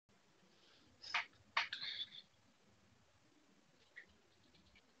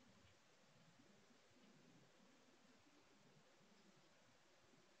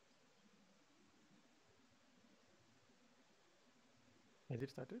Has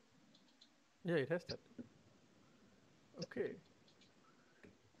it started? Yeah, it has started. Okay.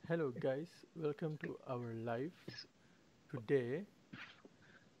 Hello, guys. Welcome to our live. Today,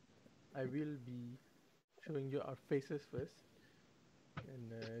 I will be showing you our faces first.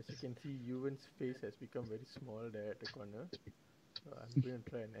 And as you can see, Yuvan's face has become very small there at the corner. So I'm going to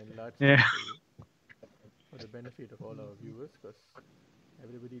try and enlarge that Yeah. for you for the benefit of all our viewers because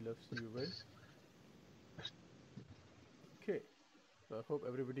everybody loves Yuvan. Okay. So I hope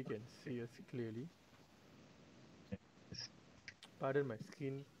everybody can see us clearly. Pardon my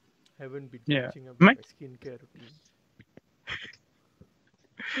skin. Haven't been Yeah. catching up with Mike. my skincare routine.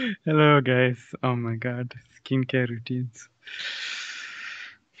 Hello, guys. Oh my god. Skincare routines.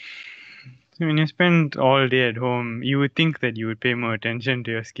 When you spend all day at home, you would think that you would pay more attention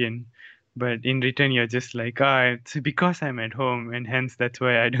to your skin. But in return, you're just like, it's because I'm at home, and hence that's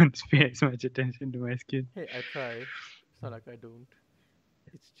why I don't pay as much attention to my skin. Hey, I try. It's not like I don't.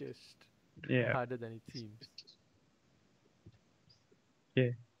 It's just Yeah. harder than it seems.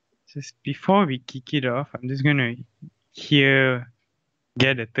 Yeah. Just before we kick it off, I'm just gonna hear,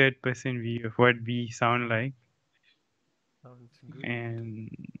 get a third person view of what we sound like. Sounds good. And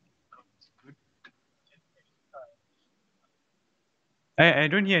I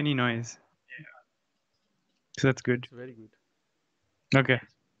don't hear any noise. So that's good. It's very good. Okay.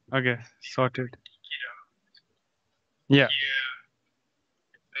 Okay. Sorted. Yeah.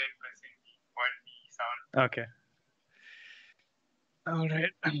 Okay. All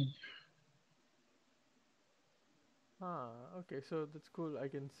right. Okay, so that's cool. I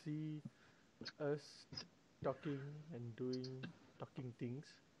can see us talking and doing talking things,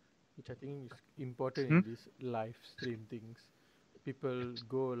 which I think is important Hmm? in these live stream things. People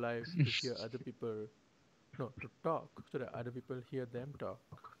go live to hear other people, no, to talk so that other people hear them talk,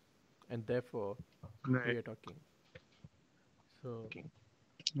 and therefore we Right. are talking. So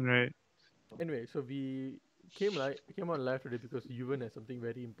Right. anyway, so we came on live today because Yuvan has something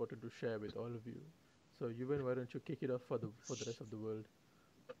very important to share with all of you. So Yuvan, why don't you kick it off for the rest of the world?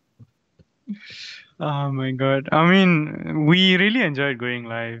 Oh my god. I mean, we really enjoyed going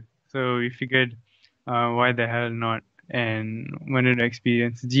live. So we figured, why the hell not? And wanted to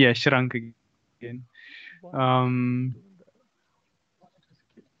experience. Gee, I shrunk again. Why does it keep Um, doing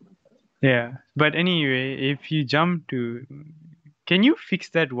that? yeah. But anyway, if you jump to, can you fix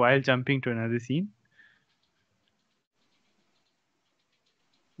that while jumping to another scene?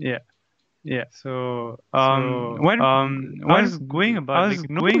 Yeah. Yeah. So, I was going about like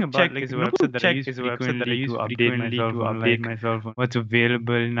Notebook Check is a website that I use frequently to update myself on like what's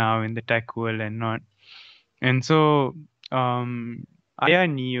available now in the tech world and not. And so, Aya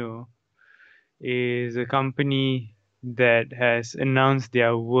Neo is a company that has announced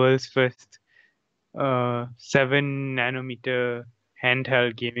their world's first 7 nanometer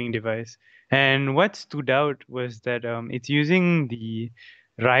handheld gaming device. And what stood out was that it's using the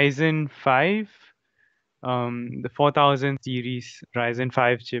Ryzen 5, the 4000 series Ryzen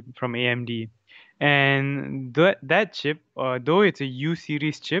 5 chip from AMD. And that chip, though it's a U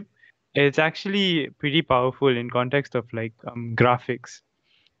series chip, it's actually pretty powerful in context of like graphics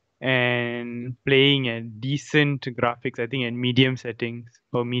and playing at decent graphics, I think at medium settings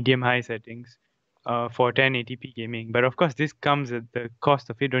or medium high settings for 1080p gaming. But of course, this comes at the cost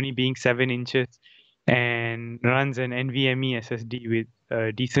of it only being 7 inches and runs an NVMe SSD with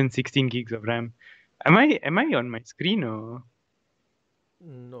decent 16 gigs of RAM. Am I on my screen or?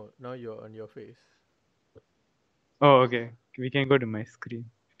 No, now you're on your face. Oh, okay. We can go to my screen.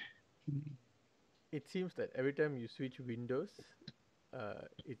 It seems that every time you switch windows,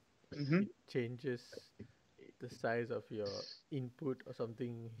 it Mm-hmm. it changes the size of your input or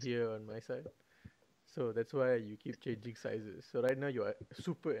something here on my side. So that's why you keep changing sizes. So right now you are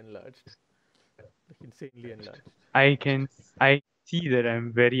super enlarged, like insanely enlarged. I see that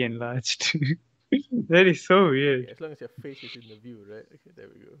I'm very enlarged. That is so Okay, weird. as long as your face is in the view, right? Okay, there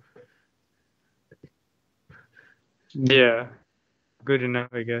we go. Yeah, good enough,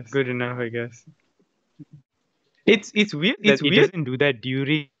 I guess. Good enough, I guess. It's weird that It's it weird. doesn't do that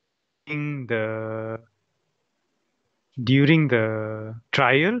the during the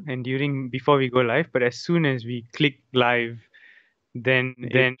trial and during before we go live, but as soon as we click live, then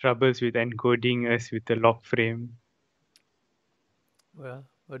it troubles with encoding us with the lock frame. Well,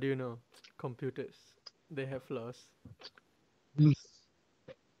 what do you know? Computers, they have flaws.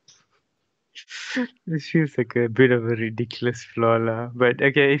 This feels like a bit of a ridiculous flaw, lah. But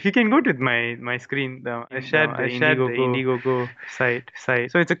okay, if you can go to my screen, I shared the I shared the Indiegogo Indiegogo site.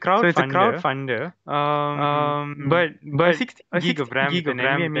 site. So it's a So it's a crowdfunder. crowdfunder. But a But 16 a gig of 16 RAM gig with an of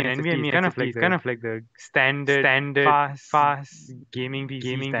RAM with NVMe an and SSD NVMe is and kind of SSD like is kind the of like the standard standard fast fast gaming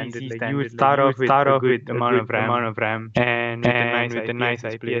PC gaming standard. PC Like you would standard. Like start you would off with start off with a a good good amount amount of of RAM and with a and nice with a IPS nice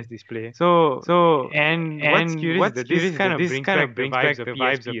IPS display. display. So So, what's and curious is what's that this curious is kind that of this brings kind of back the brings vibes back of the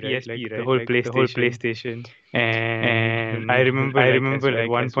vibes of PSP, right? Like PSP, the right? whole Like the whole PlayStation. PlayStation. And I And remember I like remember at like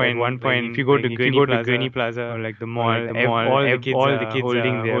one as at one point, like if you point, go like to if you Gurney go to Gurney Plaza Plaza or like the or like mall, the mall, all the kids all the are kids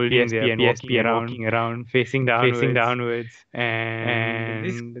holding are their holding PSP their and PSP walking and around walking facing around, facing downwards. downwards. And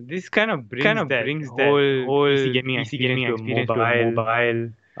And this kind of kind brings of that brings that whole PC whole gaming PC experience gaming to a experience to a mobile mobile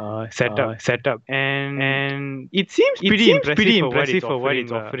setup. setup. And And it seems it pretty seems impressive pretty for what it's impressive for what offering,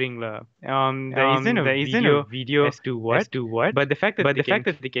 it's lah. offering. La. There isn't a There isn't a video video as to as what, to what, but the fact that but they the can fact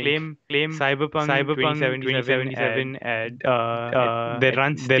that they can claim claim Cyberpunk Cyberpunk 2077 2077 that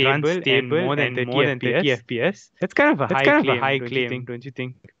runs that runs stable and stable more than and 30 more than 30 FPS. FPS. That's kind of a That's high kind of a claim, high don't you claim, think? don't you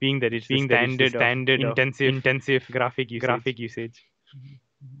think? Being that it's the Being that it's the standard of standard of intensive intensive graphic usage. graphic usage.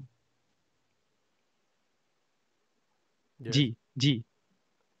 Yes, G,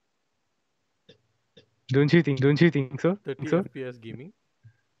 don't you think so? 30 FPS gaming.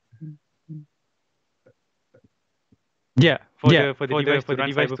 Yeah, Yeah, for the device to for the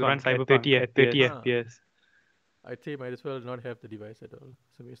run device to run Cyberpunk at Cyberpunk 30 at 30 FPS. FPS. I'd say might as well not have the device at all.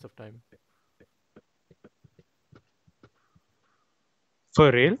 It's a waste of time.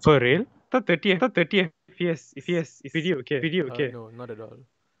 For real? For real? Thought 30 Thought 30 FPS FPS is is pretty okay. pretty okay. No, not at all.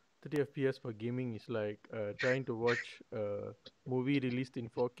 30 FPS for gaming is like trying to watch a movie released in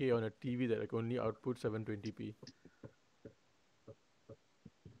 4K on a TV that like only outputs 720p.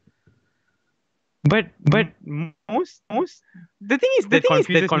 But But most most the thing is the that thing is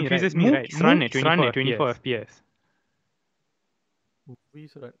that confuses me, right? confuses me, right? Movies run at Movies run 24 at 24 FPS, FPS.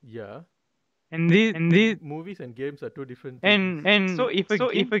 Movies are yeah, and they and they movies and games are two different things. so And if a so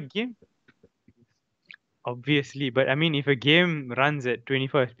game if a game, obviously, but I mean if a game runs at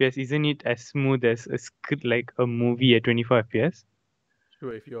 24 FPS, isn't it as smooth as like a movie at 24 FPS?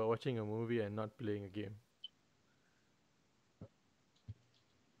 sure, if you are watching a movie and not playing a game,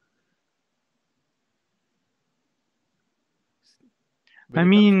 when I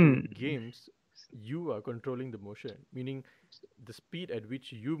it comes to mean, games, you are controlling the motion, meaning the speed at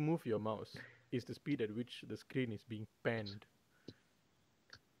which you move your mouse is the speed at which the screen is being panned.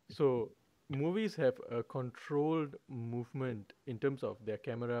 So movies have a controlled movement in terms of their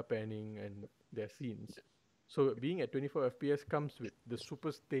camera panning and their scenes. So being at 24 FPS comes with the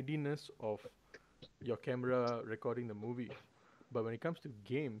super steadiness of your camera recording the movie. But when it comes to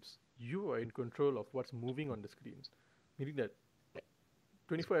games, you are in control of what's moving on the screen. Meaning that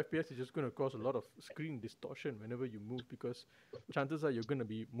 24 FPS is just going to cause a lot of screen distortion whenever you move because chances are you're going to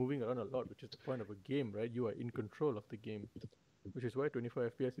be moving around a lot, which is the point of a game, right? You are in control of the game, which is why 24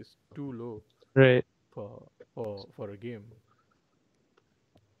 FPS is too low right, for a game.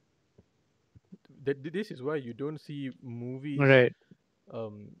 This is why you don't see movies right,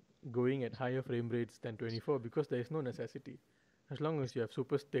 um, going at higher frame rates than 24 because there is no necessity. As long as you have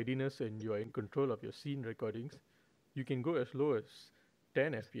super steadiness and you are in control of your scene recordings, you can go as low as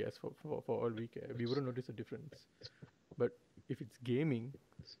 10 FPS for all we care. We wouldn't notice a difference. But if it's gaming,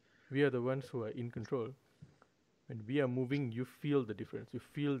 we are the ones who are in control. When we are moving, you feel the difference. You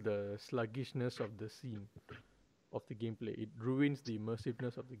feel the sluggishness of the scene, of the gameplay. It ruins the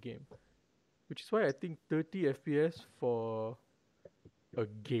immersiveness of the game. Which is why I think 30 FPS for a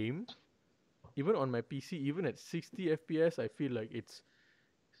game, even on my PC, even at 60 FPS, I feel like it's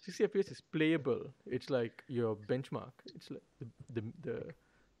 60 FPS is playable. It's like your benchmark. It's like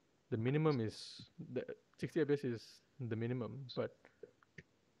the minimum is the 60 FPS is the minimum, but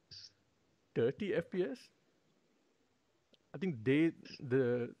 30 FPS. I think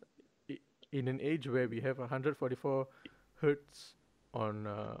in an age where we have 144 hertz on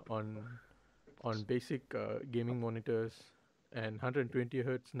basic gaming monitors and 120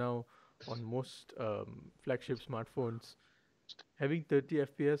 hertz now on most flagship smartphones, having 30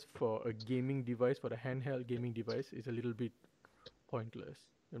 FPS for a gaming device, for a handheld gaming device, is a little bit pointless,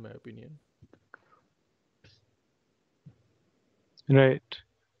 in my opinion. right.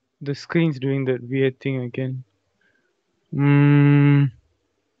 The screen's doing that weird thing again. Mm,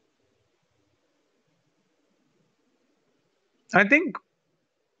 I think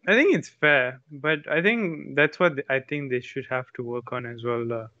I think it's fair, but I think that's what I think they should have to work on as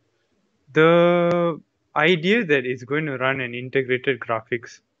well. The idea that it's going to run an integrated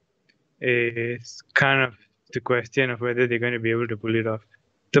graphics is kind of the question of whether they're going to be able to pull it off.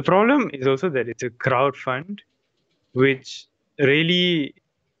 The problem is also that it's a crowd fund, which really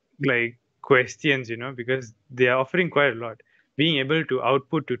like questions, because they are offering quite a lot. Being able to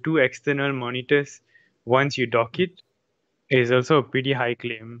output to two external monitors once you dock it is also a pretty high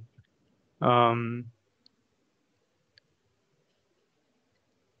claim. Um,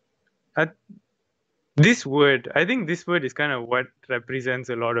 at I think this word is kind of what represents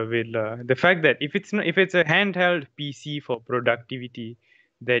a lot of it. The fact that if it's a handheld PC for productivity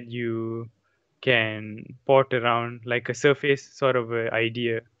that you can port around like a surface sort of a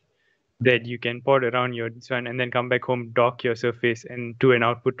idea, that you can port around your this one and then come back home, dock your surface and to an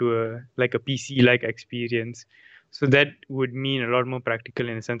output to a like a PC like experience. So that would mean a lot more practical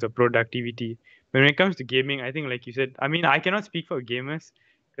in the sense of productivity. When it comes to gaming, I think like you said, I mean I cannot speak for gamers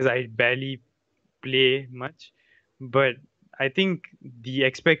because I barely play much, but I think the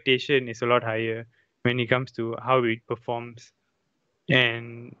expectation is a lot higher when it comes to how it performs.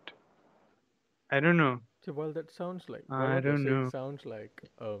 And I don't know. So while that sounds like, while I what you're don't saying know. sounds like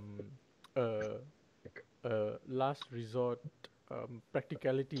a, a last resort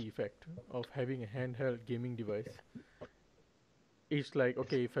practicality effect of having a handheld gaming device, it's like,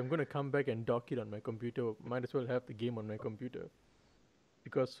 okay, if I'm going to come back and dock it on my computer, might as well have the game on my computer,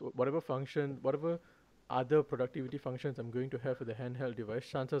 because whatever other productivity functions I'm going to have with a handheld device,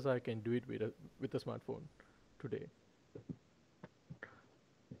 chances are I can do it with a smartphone today.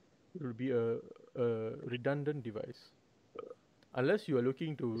 It will be a redundant device unless you are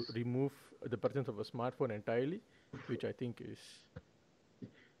looking to remove the presence of a smartphone entirely, which I think is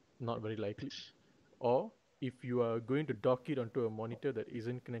not very likely, or if you are going to dock it onto a monitor that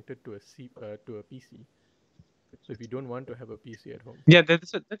isn't connected to to a PC. So if you don't want to have a PC at home, Yeah,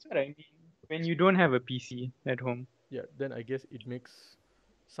 that's what I mean. When you don't have a PC at home, yeah, then I guess it makes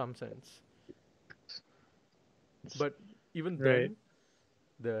some sense. But even right? then,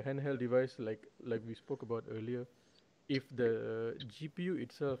 the handheld device, like we spoke about earlier, if the GPU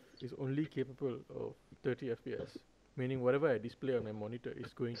itself is only capable of 30 FPS, meaning whatever I display on my monitor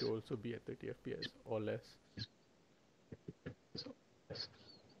is going to also be at 30 FPS or less.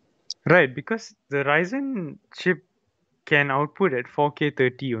 Right, because the Ryzen chip can output at 4K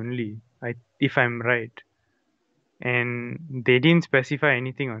 30 only. If I'm right, and they didn't specify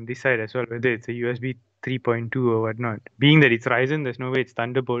anything on this side as well, whether it's a USB 3.2 or whatnot. Being that it's Ryzen, there's no way it's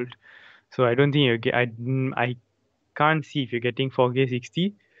Thunderbolt. So I don't think you get. I can't see if you're getting 4K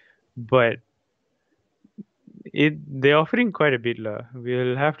 60, but they're offering quite a bit lah.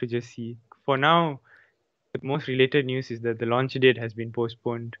 We'll have to just see. For now, the most related news is that the launch date has been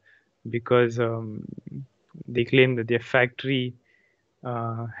postponed because they claim that their factory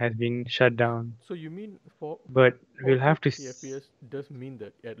has been shut down. So you mean But we'll 4K have to. 30 FPS does mean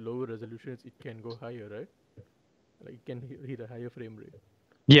that at lower resolutions it can go higher, right? Like it can hit a higher frame rate.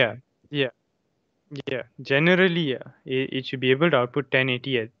 Yeah, yeah, yeah. Generally, yeah, it should be able to output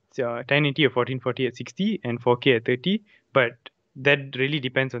 1080 at 1080 or 1440 at 60 and 4K at 30. But that really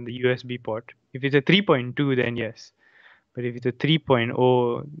depends on the USB port. If it's a 3.2, then yes. But if it's a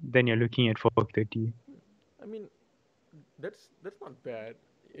 3.0, then you're looking at 430. I mean, that's not bad.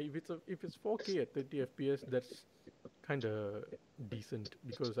 If it's 4K at 30 FPS, that's kind of decent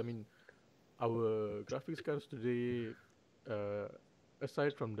because I mean our graphics cards today, uh,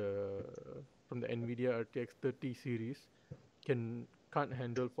 aside from the Nvidia RTX 30 series, can't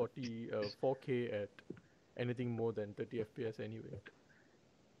handle 4K at anything more than 30 FPS anyway.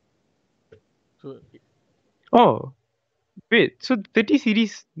 So Oh, wait. So 30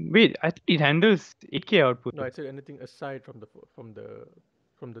 series. Wait, I think it handles 8K output. no, I said anything aside from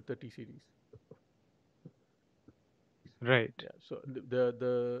the 30 series. Right. Yeah. So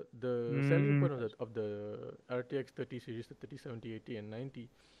the selling Mm, point of the RTX 30 series, the 30, 70, 80, and 90,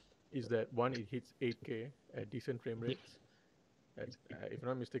 is that one, it hits 8K at decent frame rates. At, if I'm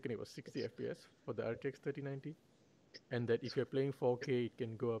not mistaken, it was 60 FPS for the RTX 3090, and that if you're playing 4K, it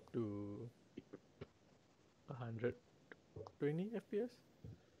can go up to 120 FPS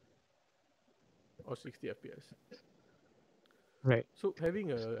or 60 FPS. right. So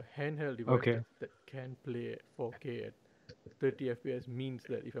having a handheld device Okay. that can play 4K at 30 FPS means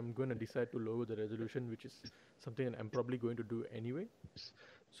that if I'm going to decide to lower the resolution, which is something that I'm probably going to do anyway,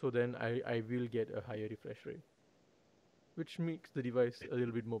 so then I will get a higher refresh rate, which makes the device a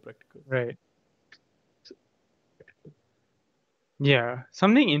little bit more practical. Right. Yeah,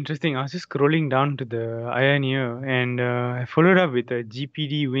 something interesting. I was just scrolling down to the Iron Ear and I followed up with a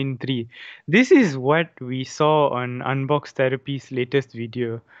GPD Win 3. This is what we saw on Unbox Therapy's latest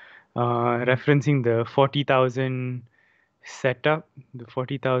video, referencing the 40,000 setup, the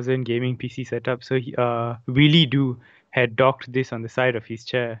 40,000 gaming PC setup. So, really do. had docked this on the side of his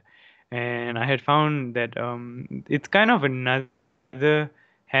chair, and I had found that it's kind of another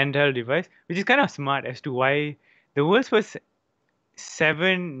handheld device, which is kind of smart as to why the world's first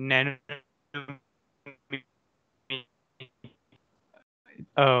 7 nanometer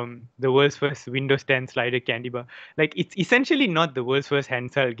the world's first Windows 10 slider candy bar. Like it's essentially not the world's first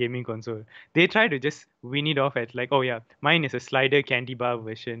handheld gaming console. They try to just win it off at like, oh yeah, mine is a slider candy bar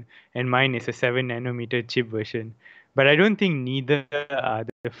version and mine is a 7 nanometer chip version. But I don't think neither are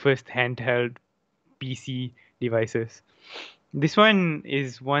the first handheld PC devices. This one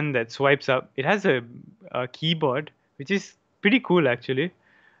is one that swipes up. It has a keyboard, which is pretty cool actually,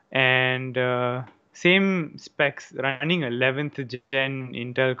 and same specs, running 11th gen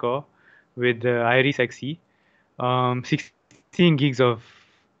Intel Core with the Iris Xe, 16 gigs of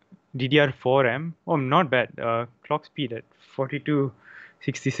DDR4 RAM. Oh, not bad. Clock speed at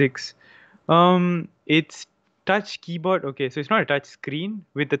 4266. It's touch keyboard. Okay, so it's not a touch screen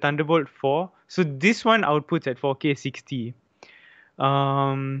with the Thunderbolt 4. So this one outputs at 4K 60.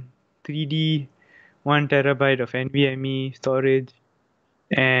 3D, 1 terabyte of NVMe storage,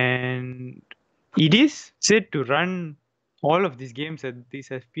 and it is said to run all of these games at this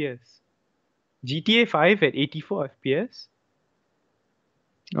FPS. GTA 5 at 84 FPS.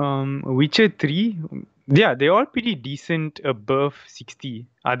 Witcher 3, yeah, they're all pretty decent above 60,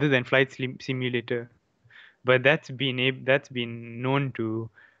 other than Flight Simulator. But that's been known to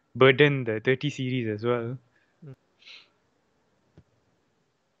burden the 30 series as well. Mm.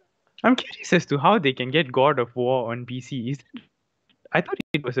 I'm curious as to how they can get God of War on PC. I thought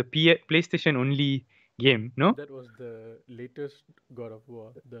it was a PlayStation only game, no? That was the latest God of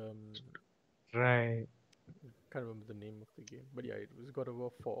War. Right, Can't remember the name of the game, but yeah, it was God of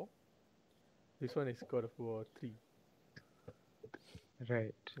War 4. This one is God of War 3.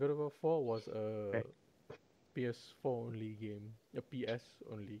 right, God of War 4 was a right. PS4 only game, a PS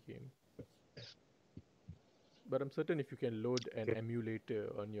only game. But I'm certain if you can load an Okay. emulator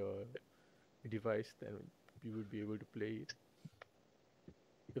on your device, then you would be able to play it.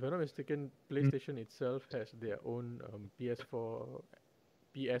 If I'm not mistaken, Mm, PlayStation itself has their own PS4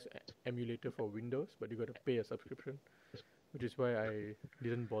 emulator for Windows, but you got to pay a subscription, which is why I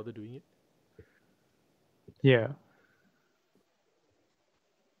didn't bother doing it. yeah.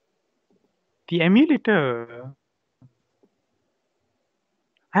 The emulator,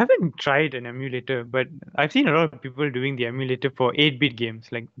 I haven't tried an emulator, but I've seen a lot of people doing the emulator for 8-bit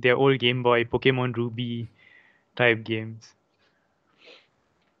games, like their old Game Boy, Pokemon Ruby type games.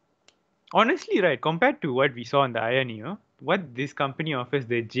 Honestly, right, compared to what we saw on the Ioneer, what this company offers,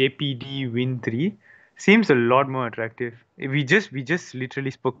 the JPD Win 3, seems a lot more attractive. We just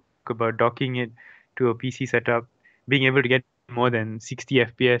literally spoke about docking it to a PC setup, being able to get more than 60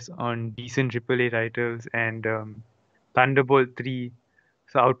 FPS on decent AAA titles, and Thunderbolt 3,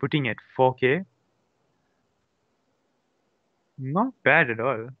 so outputting at 4K. Not bad at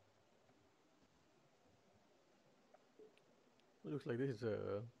all. Looks like this is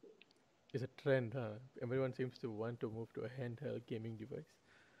a trend, huh? Everyone seems to want to move to a handheld gaming device.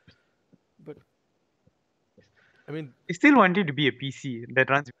 But I mean, I still want it to be a PC that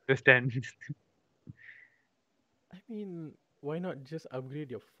runs Windows 10. I mean, why not just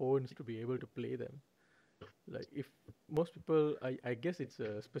upgrade your phones to be able to play them? Like, if most people, I guess it's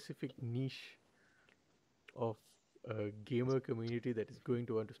a specific niche of a gamer community that is going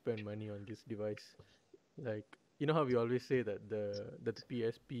to want to spend money on this device. Like, you know how we always say that the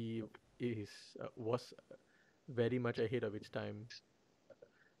PSP is was very much ahead of its time.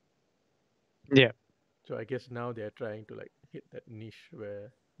 Yeah. So I guess now they are trying to like hit that niche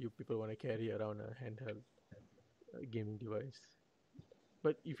where you people want to carry around a handheld gaming device.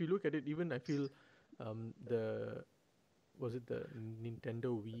 But if you look at it, even I feel the was it the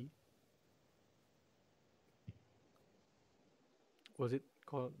Nintendo Wii? Was it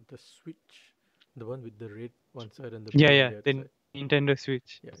called the Switch? The one with the red one side and the Yeah, blue on yeah. the other The side. Nintendo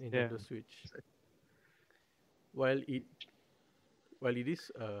Switch. Yeah, Yeah. Nintendo Switch. While it while it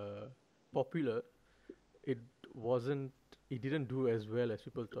is popular, it wasn't. It didn't do as well as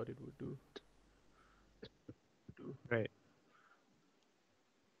people thought it would do. Right.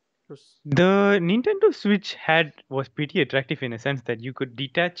 Because The Nintendo Switch had was pretty attractive in a sense that you could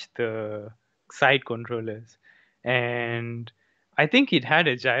detach the side controllers, and I think it had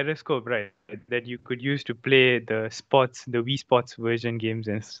a gyroscope, right, that you could use to play the Wii Sports version games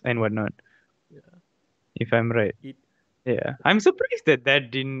and whatnot. yeah, If I'm right, it yeah, I'm surprised that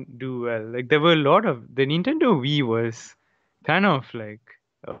that didn't do well. Like there were a lot of the Nintendo Wii was kind of like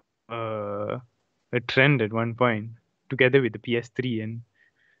a, a trend at one point, together with the PS3 and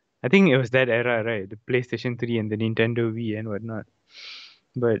I think it was that era, right? The PlayStation 3 and the Nintendo Wii and whatnot.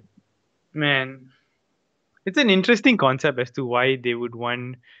 But man, it's an interesting concept as to why they would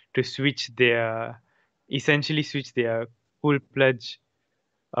want to essentially switch their full-fledged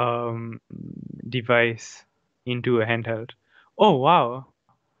device into a handheld. Oh wow!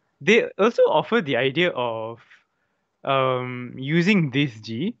 They also offer the idea of using this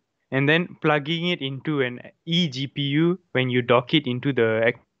G and then plugging it into an eGPU when you dock it into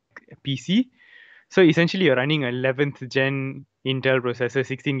the PC. So essentially, you're running a 11th gen Intel processor,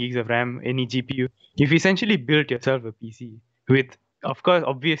 16 gigs of RAM, any GPU. You've essentially built yourself a PC with, of course,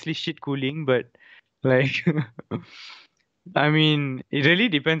 obviously shit cooling, but like, I mean, it really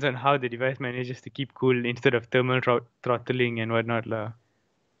depends on how the device manages to keep cool instead of thermal throttling and whatnot, lah.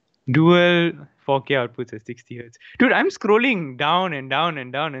 Dual 4K outputs at 60 hertz. Dude, I'm scrolling down and down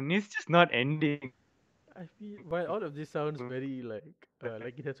and down, and it's just not ending. I feel while all of this sounds very like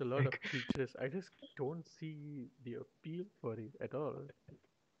it has a lot of Like, features, I just don't see the appeal for it at all.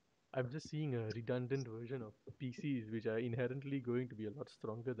 I'm just seeing a redundant version of PCs, which are inherently going to be a lot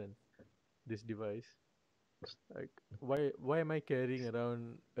stronger than this device. Like, why am I carrying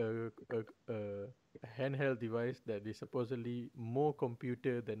around a handheld device that is supposedly more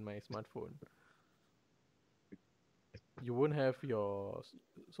computer than my smartphone? You won't have your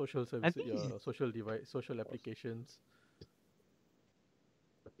social I services, think your social device, social applications.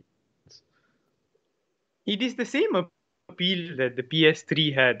 it is the same appeal that the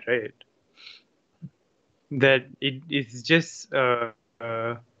PS3 had, right? That it is just a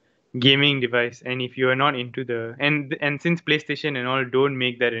gaming device, and if you are not into and since PlayStation and all don't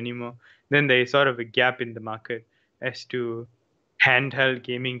make that anymore, then there is sort of a gap in the market as to handheld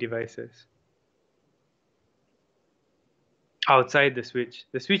gaming devices outside the Switch.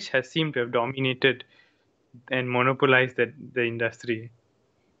 The Switch has seemed to have dominated and monopolized the industry.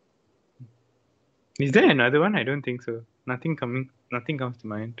 Is there another one? I don't think so. Nothing comes to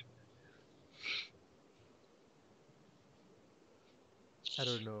mind. I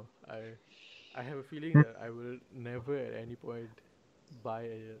don't know. I have a feeling that I will never at any point buy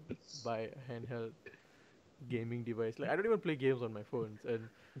a handheld gaming device. Like I don't even play games on my phones, and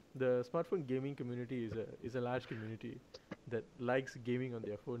the smartphone gaming community is a large community that likes gaming on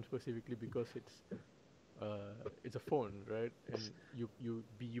their phone specifically because it's a phone, right? And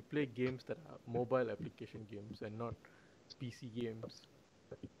you play games that are mobile application games and not PC games.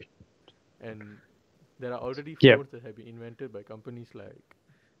 And there are already Yep. phones that have been invented by companies like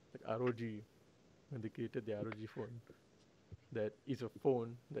ROG when they created the ROG phone. That is a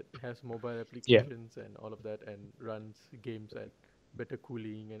phone that has mobile Yeah. applications and all of that and runs games at better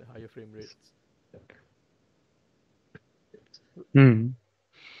cooling and higher frame rates. Hmm.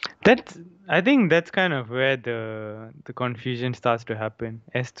 That's I think that's kind of where the confusion starts to happen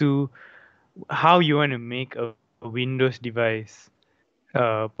as to how you want to make a Windows device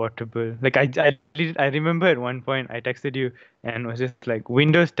portable. Like I remember at one point I texted you and was just like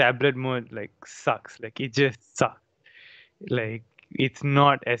Windows tablet mode like sucks. Like it just sucks. Like it's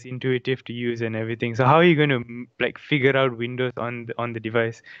not as intuitive to use and everything. So how are you going to like figure out Windows on the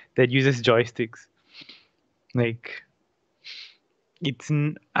device that uses joysticks? Like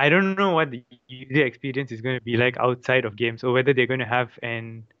I don't know what the user experience is going to be like outside of games, or whether they're going to have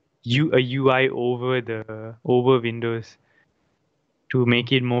a UI over Windows to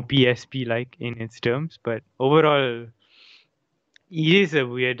make it more PSP like in its terms. But overall, it is a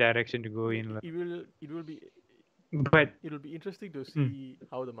weird direction to go Yeah, in. But it will be interesting to mm, see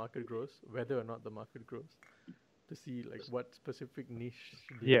how the market grows, whether or not the market grows, to see like what specific niche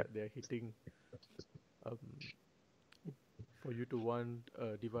yeah, they're hitting, um, for you to want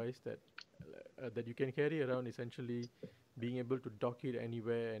a device that you can carry around, essentially being able to dock it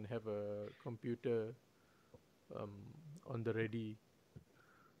anywhere and have a computer um, on the ready.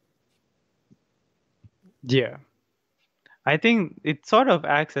 yeah. I think it sort of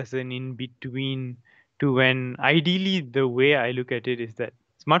acts as an in between to when ideally the way I look at it is that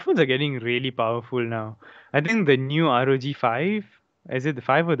smartphones are getting really powerful now. I think the new ROG 5, is it the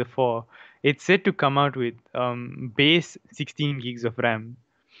 5 or the 4? It's set to come out with base 16 gigs of RAM,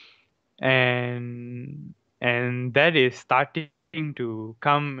 and that is starting to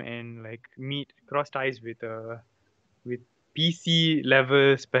come and like meet cross ties with PC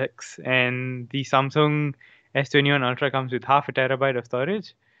level specs, and the Samsung S21 Ultra comes with half a terabyte of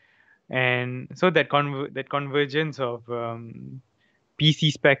storage, and so that convergence of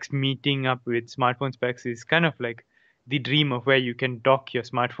PC specs meeting up with smartphone specs is kind of like the dream of where you can dock your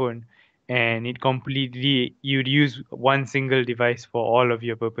smartphone and it completely you'd use one single device for all of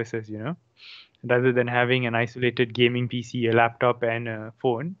your purposes, rather than having an isolated gaming PC, a laptop, and a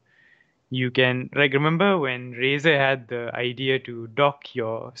phone. you can, like, remember when Razer had the idea to dock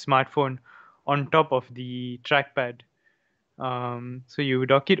your smartphone on top of the trackpad. So you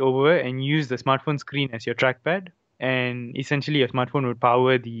dock it over and use the smartphone screen as your trackpad, and essentially your smartphone would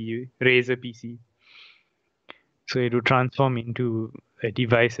power the Razer PC. So it would transform into a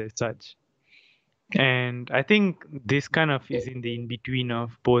device as such. And I think this kind of is in the in between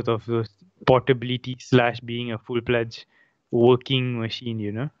of both of those, portability slash being a full-fledged working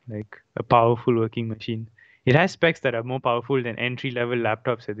machine, like a powerful working machine. It has specs that are more powerful than entry-level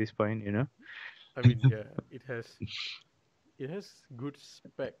laptops at this point. I mean, yeah, it has good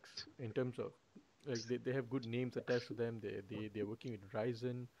specs in terms of, like, they have good names attached to them. They're working with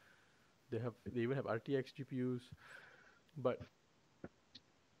Ryzen. They even have RTX GPUs. But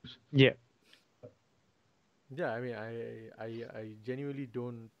Yeah, yeah, I mean, I genuinely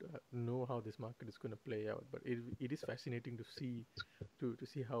don't know how this market is going to play out. But it is fascinating to see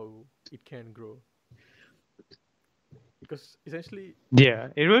how it can grow, because essentially yeah,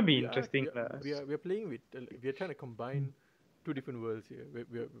 it will be we are interesting. we are we are, we are playing with we are trying to combine two different worlds here.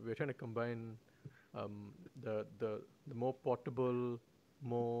 We're trying to combine the more portable,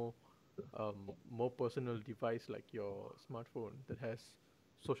 more more personal device like your smartphone that has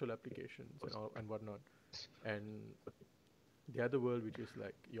social applications and whatnot, and the other world, which is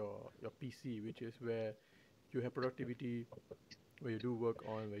like your PC, which is where you have productivity, where you do work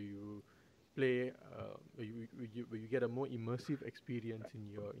on, where you play, where you get a more immersive experience in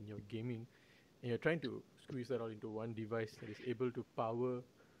your gaming, and you're trying to squeeze that all into one device that is able to power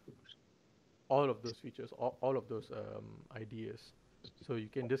all of those features, all of those ideas. So you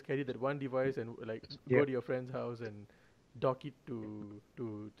can just carry that one device and, like, Yeah, go to your friend's house and dock it to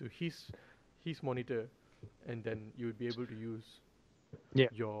his monitor, and then you would be able to use yeah,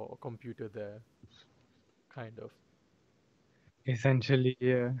 your computer there, kind of. essentially,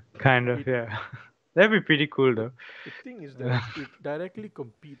 yeah, kind of, It yeah. That'd be pretty cool, the though. the thing is that Uh, it directly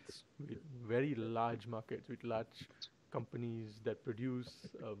competes with very large markets, with large companies that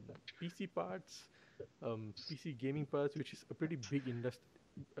produce PC parts, PC gaming parts, which is a pretty big industry,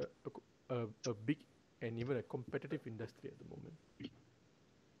 a big and even a competitive industry at the moment.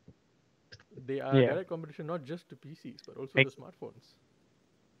 They are yeah, direct competition not just to PCs but also like, to smartphones.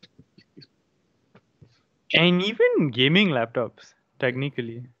 and even gaming laptops, Yeah,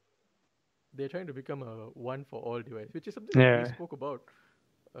 technically. they're trying to become a one for all device, which is something that we Yeah, spoke about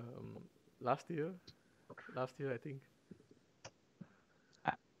um, last year. Last year, I think.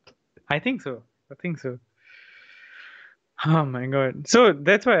 I I think so. I think so. Oh my god. So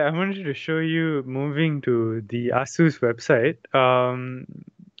that's why I wanted to show you moving to the Asus website.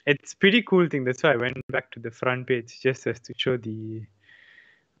 It's pretty cool thing. That's why I went back to the front page just as to show the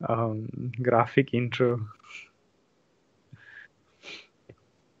graphic intro.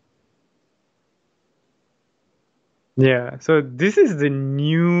 Yeah. So this is the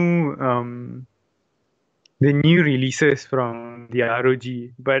new releases from the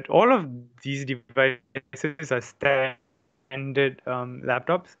ROG, but all of these devices are standard laptops that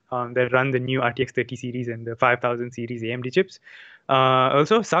run the new RTX 30 series and the 5000 series AMD chips.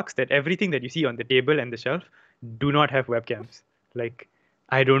 Also sucks that everything that you see on the table and the shelf do not have webcams. Like,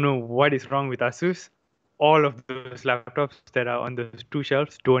 I don't know what is wrong with Asus. All of those laptops that are on those two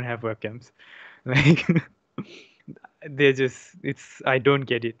shelves don't have webcams. Like, they're just, it's, I don't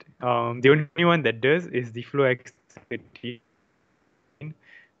get it. The only one that does is the Flow X13,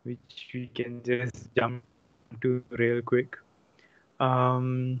 which we can just jump to real quick.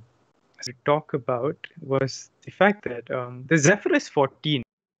 Um, to talk about was the fact that the Zephyrus 14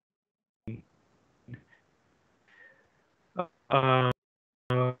 uh,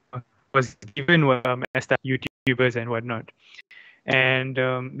 was given as that YouTubers and whatnot. And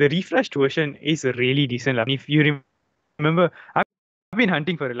the refreshed version is a really decent laptop. If you remember, I've been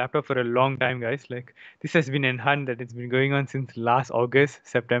hunting for a laptop for a long time, guys. Like, this has been a hunt that it's been going on since last August,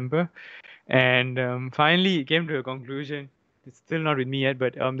 September, and finally it came to a conclusion. It's still not with me yet,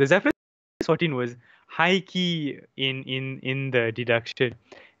 but the Zephyrus 14 was high key in the deduction,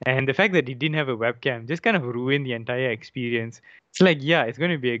 and the fact that it didn't have a webcam just kind of ruined the entire experience. It's like, yeah, it's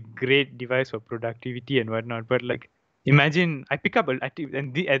going to be a great device for productivity and whatnot, but like, imagine I pick up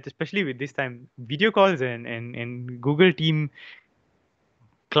especially with this time video calls and Google Team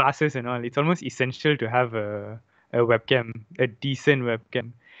classes and all, it's almost essential to have a webcam, a decent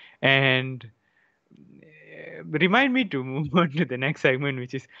webcam. And remind me to move on to the next segment,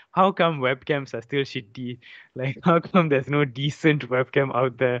 which is how come webcams are still shitty? Like, how come there's no decent webcam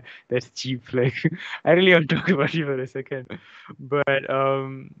out there that's cheap? Like, I really want to talk about it for a second. But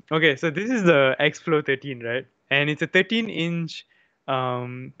okay, so this is the X Flow 13, right? And it's a 13-inch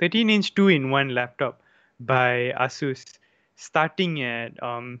 13-inch two-in-one laptop by Asus, starting at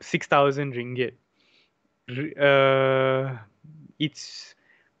 6,000 ringgit. Uh, it's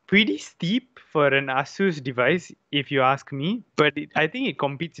pretty steep for an Asus device, if you ask me. But I think it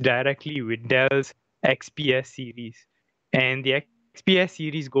competes directly with Dell's XPS series, and the XPS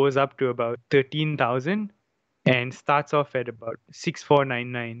series goes up to about 13,000 and starts off at about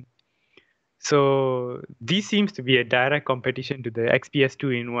 6,499. So this seems to be a direct competition to the XPS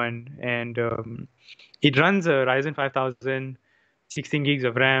two-in-one, and it runs a Ryzen 5000, 16 gigs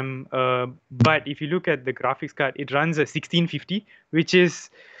of RAM. But if you look at the graphics card, it runs a 1650, which is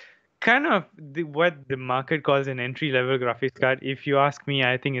kind of what the market calls an entry-level graphics card. If you ask me,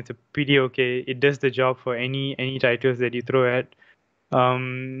 I think it's a pretty okay. It does the job for any titles that you throw at.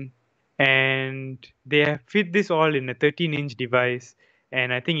 Um, and they have fit this all in a 13-inch device,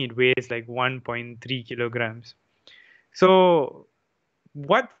 and I think it weighs like 1.3 kilograms. So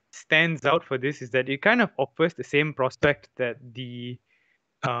what stands out for this is that it kind of offers the same prospect that the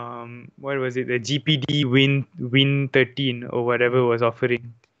what was it, the GPD Win 13 or whatever was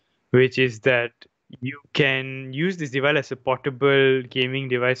offering, which is that you can use this device as a portable gaming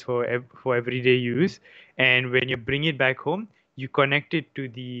device for for everyday use, and when you bring it back home, you connect it to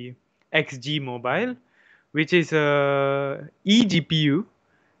the XG Mobile, which is a eGPU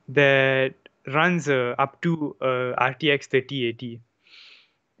that runs up to RTX 3080,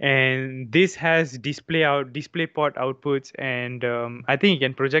 and this has display port outputs, and I think you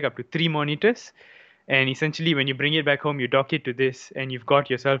can project up to 3 monitors. And essentially, when you bring it back home, you dock it to this, and you've got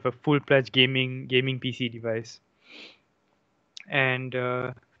yourself a full-fledged gaming PC device. And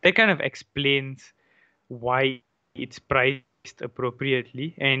that kind of explains why it's priced appropriately. And if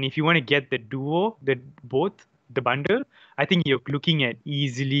you want to get the duo, the bundle, I think you're looking at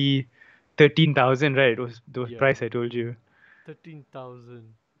easily 13,000, right? It was those Yeah, price I told you.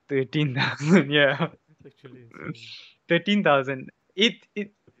 13,000. 13,000, yeah. It's actually insane. 13,000.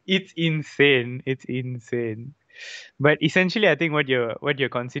 It's insane. It's insane. But essentially, I think what you're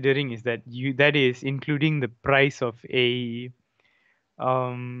considering is that you that is including the price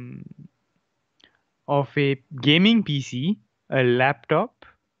um of a gaming PC, a laptop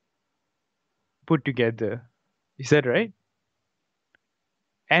put together. Is that right?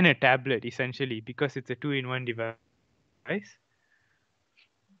 And a tablet, essentially, because it's a two-in-one device.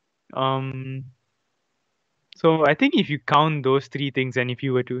 Um, so I think if you count those three things, and if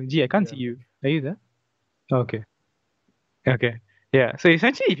you were to, gee, I can't Yeah, see you. Are you there? Okay. Okay. Yeah. So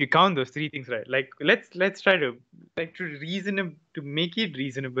essentially, if you count those three things, right? Like let's try to to make it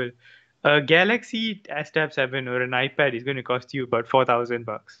reasonable. A Galaxy S Tab 7 or an iPad is going to cost you about 4,000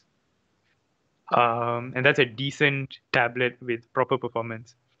 bucks. And that's a decent tablet with proper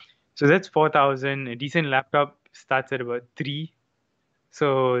performance. So that's 4,000. A decent laptop starts at about three.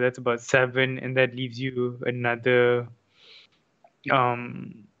 So that's about seven, and that leaves you another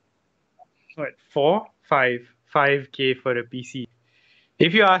um what, five K for a PC.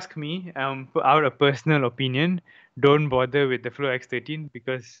 If you ask me, out of personal opinion, don't bother with the Flow X13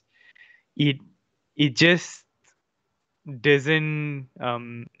 because it it just doesn't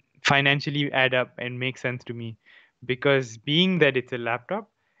financially add up and make sense to me. Because being that it's a laptop,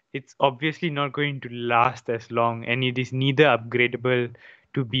 it's obviously not going to last as long, and it is neither upgradable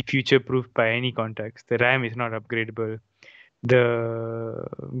to be future proof by any context. The RAM is not upgradable. The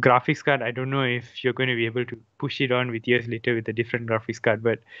graphics card, I don't know if you're going to be able to push it on with years later with a different graphics card,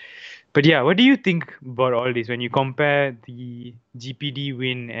 but yeah, what do you think about all this when you compare the GPD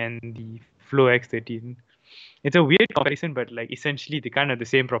Win and the Flow X13? It's a weird comparison, but like essentially they kind of the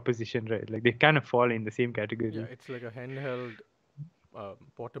same proposition, right? Like they kind of fall in the same yeah, category. it's like a handheld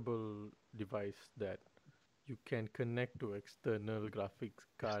portable device that you can connect to external graphics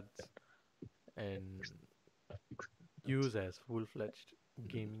cards and use as full-fledged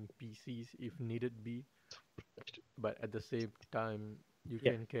gaming PCs if needed be, but at the same time you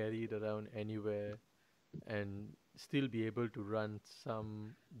Yeah. can carry it around anywhere and still be able to run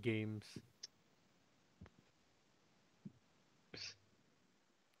some games.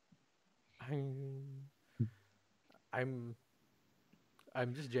 I'm I'm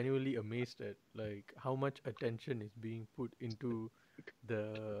I'm just genuinely amazed at like how much attention is being put into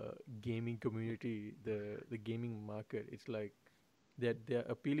the gaming community, the gaming market. It's like that they're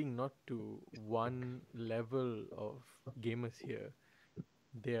appealing not to one level of gamers here.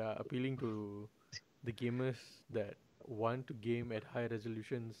 They are appealing to the gamers that want to game at high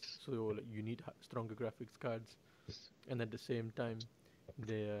resolutions, so like you need stronger graphics cards, and at the same time,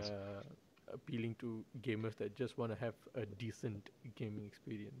 they are appealing to gamers that just want to have a decent gaming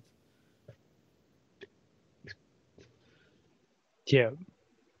experience. Yeah.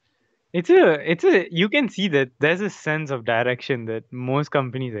 It's a you can see that there's a sense of direction that most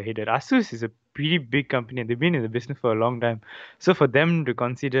companies are headed. Asus is a pretty big company and they've been in the business for a long time. So for them to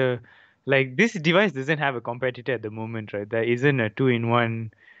consider, like, this device doesn't have a competitor at the moment, right? There isn't a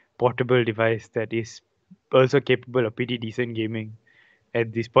two-in-one portable device that is also capable of pretty decent gaming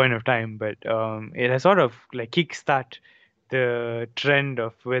at this point of time. But it has sort of like kickstart the trend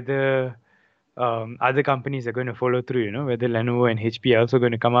of whether other companies are going to follow through. You know, whether Lenovo and HP are also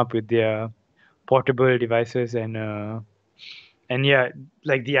going to come up with their portable devices and yeah,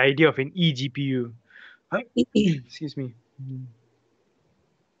 like the idea of an eGPU. Excuse me.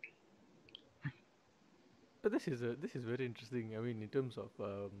 But this is very interesting. I mean, in terms of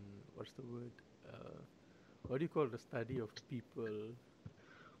what's the word? Uh, what do you call the study of people?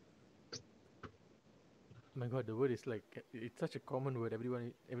 My God, the word is like it's such a common word.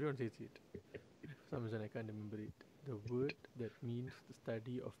 Everyone says it. For some reason, I can't remember it. The word that means the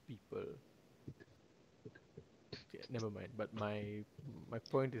study of people. Yeah, never mind. But my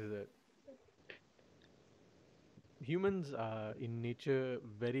point is that humans are in nature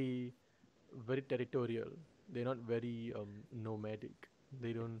very territorial. They're not very nomadic.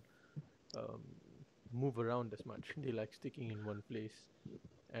 They don't um, move around as much. They like sticking in one place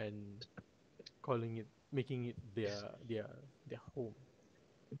and making it their home,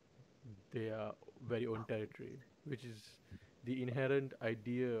 their very own territory, which is the inherent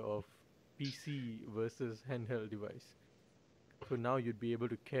idea of PC versus handheld device. So now you'd be able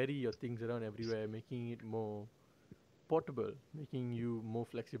to carry your things around everywhere, making it more portable, making you more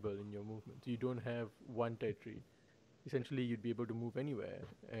flexible in your movements. You don't have one territory. Essentially, you'd be able to move anywhere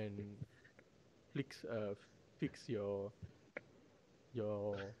and fix uh, fix your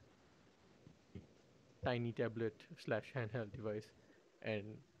tiny tablet slash handheld device and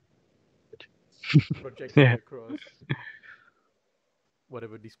project it Yeah, across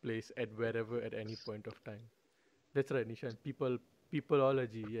whatever displays at wherever at any point of time. That's right, Nishan.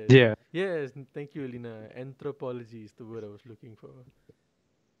 Peopleology. Yes, yeah. yes. Thank you, Elena. Anthropology is the word I was looking for.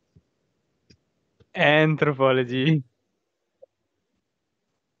 Anthropology,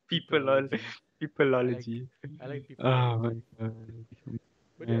 people, Peopleology. I like peopleology. I like Oh my peopleology. god.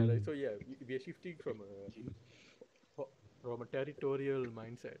 But yeah, like Man. so. Yeah, we are shifting from a territorial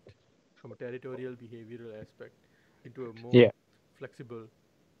mindset, from a territorial behavioral aspect, into a more Yeah. flexible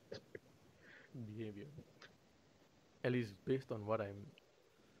behavior. At least based on what I'm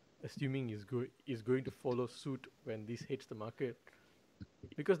assuming is going to follow suit when this hits the market,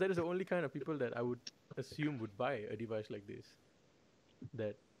 because that is the only kind of people that I would assume would buy a device like this.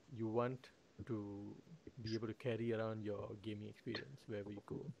 That you want to be able to carry around your gaming experience wherever you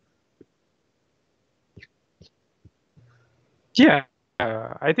go. Yeah,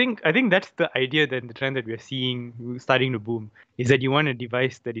 I think that's the idea that the trend that we're seeing starting to boom is that you want a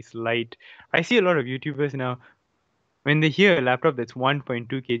device that is light. I see a lot of YouTubers now when they hear a laptop that's 1.2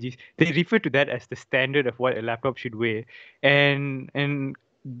 kgs, they refer to that as the standard of what a laptop should weigh. And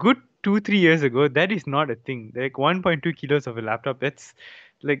good 2 3 years ago, that is not a thing. Like 1.2 kilos of a laptop, that's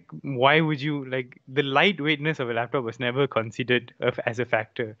like why would you like the lightweightness of a laptop was never considered as a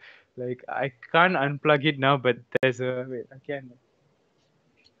factor. Like I can't unplug it now, but there's a wait, I can.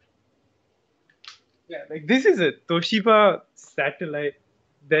 Yeah, like this is a Toshiba satellite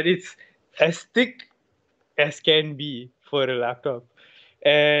that is as thick as can be for a laptop,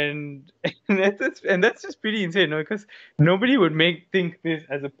 and and that's just pretty insane, no? Because nobody would think this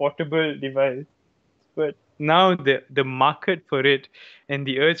as a portable device, but now the market for it and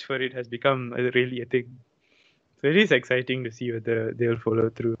the urge for it has become really a thing. So it is exciting to see whether they'll follow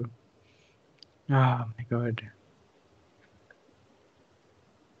through. Oh my god!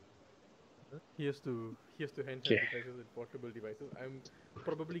 Here's to handheld Yeah, devices and portable devices. I'm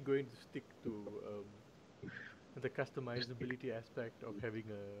probably going to stick to the customizability aspect of having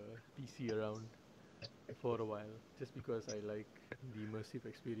a PC around for a while, just because I like the immersive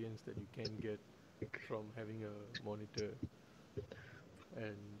experience that you can get from having a monitor,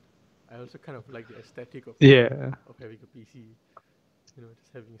 and I also kind of like the aesthetic yeah. of having a PC. You know,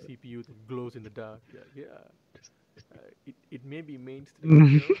 just having a CPU that glows in the dark. Yeah, yeah. It may be mainstream.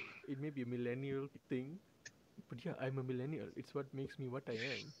 You know, it may be a millennial thing, but yeah, I'm a millennial. It's what makes me what I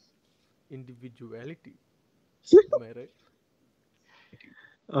am. Individuality. Am I right?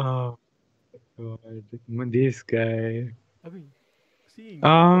 Oh god, this guy. I mean, seeing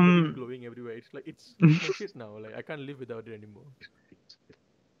your comedy Um, glowing everywhere, it's my shit now. Like I can't live without it anymore.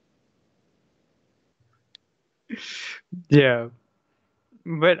 yeah.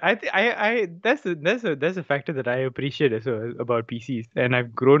 But I that's a factor that I appreciate as well about PCs, and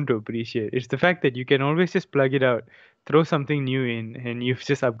I've grown to appreciate. It's the fact that you can always just plug it out. throw something new in, and you've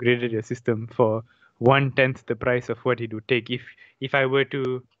just upgraded your system for 1/10 the price of what it would take if I were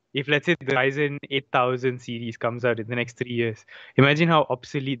to, if let's say the Ryzen 8000 series comes out in the next 3 years. Imagine how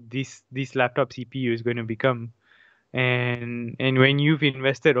obsolete this laptop CPU is going to become. And when you've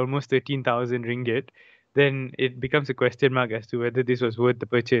invested almost 13,000 ringgit, then it becomes a question mark as to whether this was worth the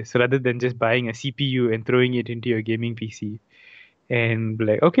purchase rather than just buying a CPU and throwing it into your gaming PC and be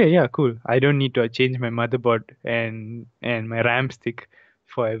like, okay, yeah, cool. I don't need to change my motherboard and my RAM stick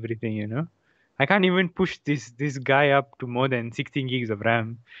for everything, you know. I can't even push this guy up to more than 16 gigs of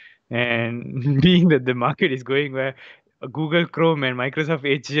RAM. And being that the market is going where Google Chrome and Microsoft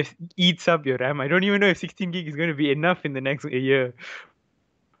Edge just eats up your RAM, I don't even know if 16 gig is going to be enough in the next year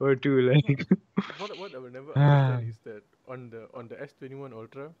or two. Uh, Like, what I will never ah, understand is that on the S21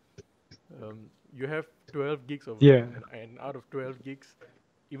 Ultra, you have 12 gigs of yeah, RAM, and out of 12 gigs,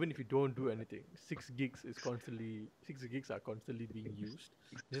 even if you don't do anything, 6 gigs are constantly being used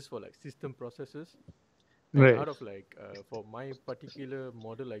just for like system processes. And right, out of like for my particular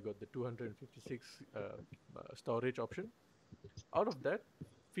model, I got the 256 storage option. Out of that,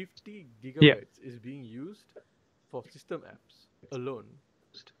 50 yeah, gigabytes is being used for system apps alone.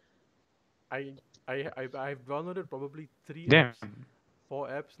 I I've downloaded probably three damn, apps, four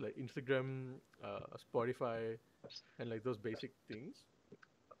apps like Instagram, Spotify, and like those basic things.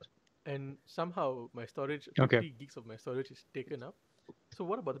 And somehow my storage, okay. 50 gigs of my storage is taken up. So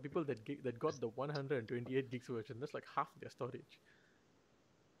what about the people that got the 128 gigs version? That's like half their storage.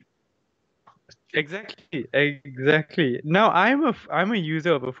 Exactly, exactly. Now I'm a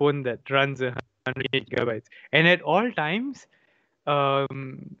user of a phone that runs 108 gigabytes, and at all times,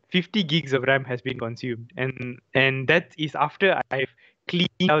 50 gigs of RAM has been consumed, and that is after I've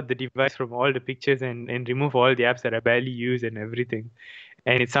cleaned out the device from all the pictures and remove all the apps that I barely use and everything,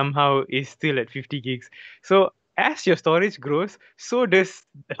 and it somehow is still at 50 gigs. So as your storage grows, so does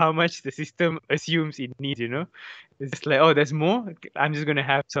how much the system assumes it needs. You know, it's just like, oh, there's more. I'm just gonna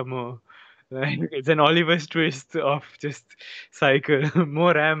have some more. Like, it's an Oliver's twist of just cycle.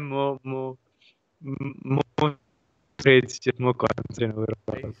 More RAM, more storage, just more constant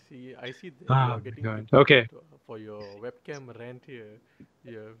overall. I see that you Oh are my getting god. prepared Okay. for your webcam rant here.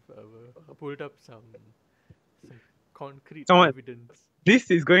 You have pulled up some concrete Someone, evidence.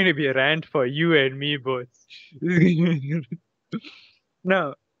 this is going to be a rant for you and me both.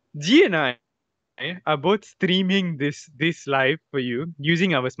 Now, G and I are both streaming this live for you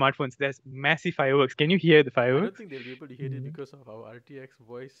using our smartphones. There's massive fireworks. Can you hear the I don't fireworks? think they'll be able to hear it Yeah. because of our RTX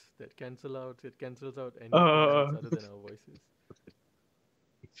voice that cancels out anything else Uh, other than our voices.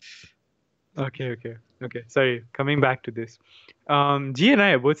 okay. Sorry, coming back to this. G and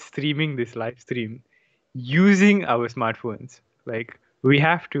I are both streaming this live stream using our smartphones. Like, we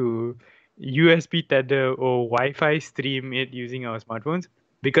have to USB tether or Wi-Fi stream it using our smartphones,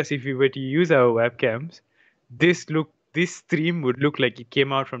 because if we were to use our webcams, this stream would look like it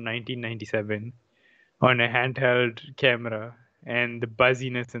came out from 1997 on a handheld camera, and the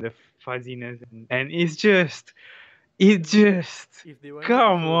buzziness and the fuzziness, and it just If they wanted to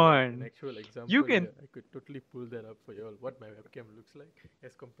come show like an on. actual You example can, here, I could totally pull that up for you all. What my webcam looks like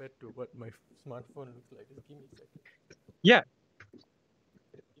as compared to what my smartphone looks like. Just give me a second. yeah,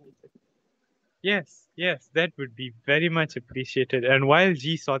 yes, that would be very much appreciated. And while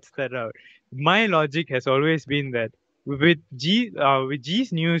G sorts that out, my logic has always been that with G's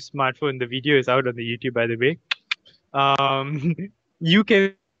new smartphone, the video is out on the YouTube, by the way. Um, you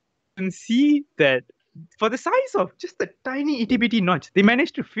can see that for the size of just a tiny itty bitty notch, they managed to fit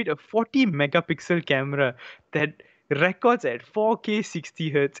a 40 megapixel camera that records at 4K 60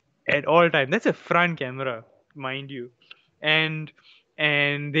 hertz at all time. That's a front camera, mind you, and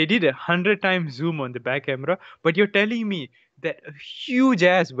and they did 100 times zoom on the back camera. But you're telling me that a huge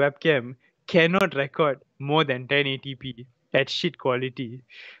ass webcam cannot record more than 1080p at shit quality,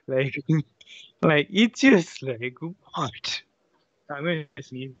 like like it's just like what? I'm gonna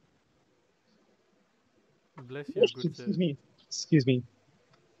sneeze. Bless you, good Excuse sir. me. Excuse me.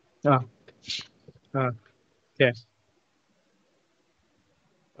 Ah, ah, yeah.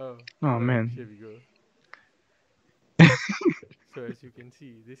 Oh, Oh right, man. here we go. So as you can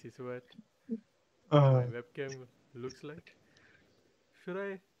see, this is what my Uh, webcam looks like. Should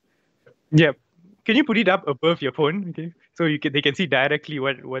I? yeah. Can you put it up above your phone? Okay, so they can see directly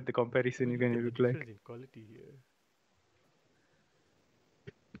what the I comparison mean, is look going at to the look difference like. in quality here.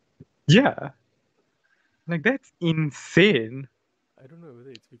 Yeah, like that's insane. I don't know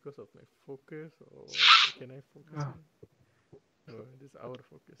whether it's because of my focus or what. Can I focus Ah, here? No, this is out of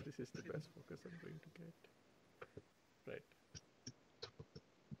focus. This is the best focus I'm going to get. Right.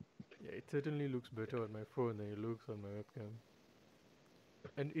 Yeah, it certainly looks better on my phone than it looks on my webcam.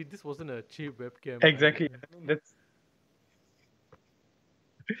 And this wasn't a cheap webcam Exactly. either. I mean,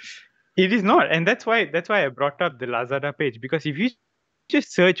 it is not, and that's why I brought up the Lazada page, because if you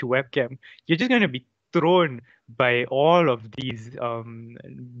just search webcam, you're just going to be thrown by all of these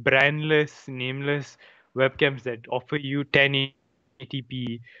brandless, nameless webcams that offer you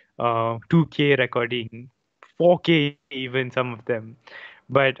 1080p, 2K recording, 4K even some of them.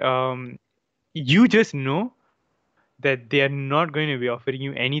 But you just know that they are not going to be offering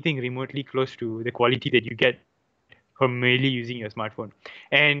you anything remotely close to the quality that you get from merely using your smartphone.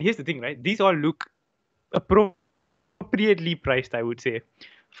 And here's the thing, right? These all look appropriately priced, I would say,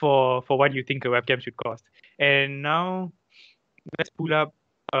 for what you think a webcam should cost. And now let's pull up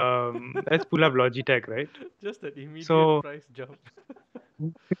Logitech, right? Just that immediate So price jump.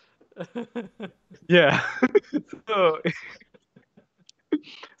 yeah. so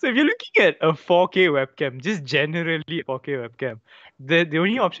so if you're looking at a 4K webcam, just generally a 4K webcam, the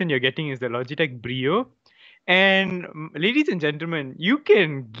only option you're getting is the Logitech Brio. And ladies and gentlemen, you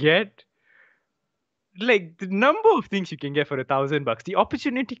can get like the number of things you can get for $1,000. The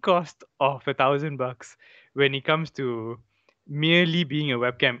opportunity cost of $1,000 when it comes to merely being a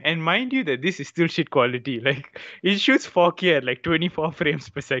webcam. And mind you that this is still shit quality. Like it shoots 4K at like 24 frames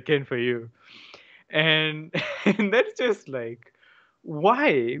per second for you. And and that's just like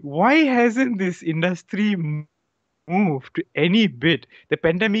why hasn't this industry moved any bit? The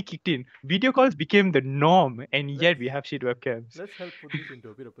pandemic kicked in, video calls became the norm, and yet we have let's shit webcams. let's help put this into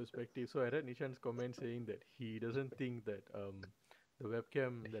a bit of perspective. So I read Nishan's comment saying that he doesn't think that the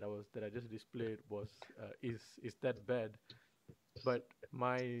webcam that I just displayed is that bad. But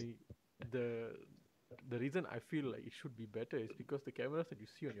the the reason I feel like it should be better is because the cameras that you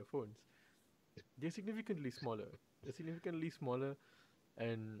see on your phones, they're significantly smaller. They're significantly smaller,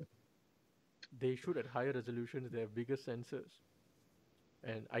 and they shoot at higher resolutions. They have bigger sensors,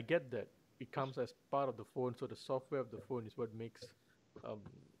 and I get that it comes as part of the phone. So the software of the phone is what makes um,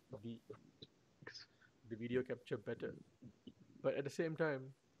 the the video capture better. But at the same time,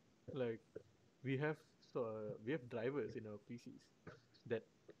 like we have we have drivers in our PCs that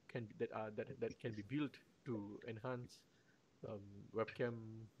that can be built to enhance um, webcam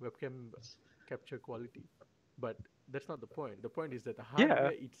webcam capture quality. But that's not the point. The point is that the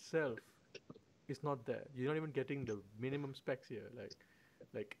hardware Yeah, itself is not there. You're not even getting the minimum specs here.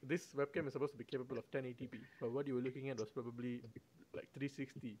 Like this webcam is supposed to be capable of 1080p, but what you were looking at was probably like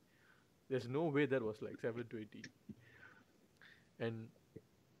 360. There's no way that was like 720. And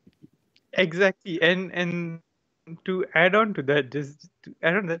exactly. And to add on to that,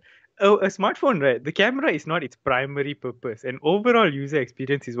 a smartphone, right? The camera is not its primary purpose, and overall user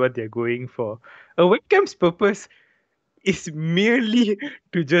experience is what they're going for. A webcam's purpose is merely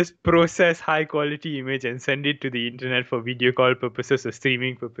to just process high quality image and send it to the internet for video call purposes or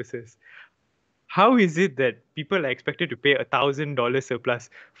streaming purposes. How is it that people are expected to pay $1,000 surplus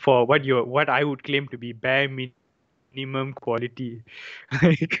for what I would claim to be bare minimum quality?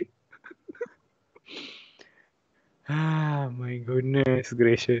 Like, ah, my goodness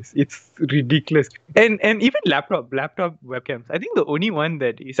gracious, it's ridiculous. And even laptop webcams, I think the only one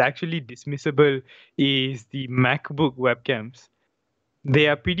that is actually dismissible is the MacBook webcams. They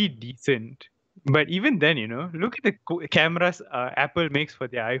are pretty decent. But even then, look at the cameras Apple makes for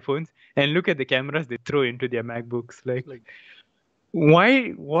their iPhones, and look at the cameras they throw into their MacBooks. it's Like, like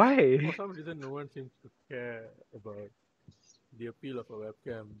why? for Why? some reason no one seems to care about the appeal of a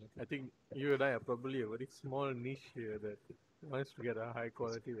webcam. I think you and I are probably a very small niche here that wants to get a high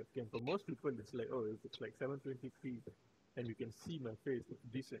quality webcam. For most people, it's like, oh, if it's like 720p and you can see my face, it's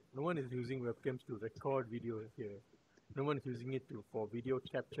decent. No one is using webcams to record video here. No one is using it for video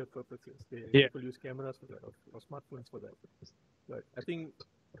capture purposes. Yeah. People use cameras for that or smartphones for that. But I think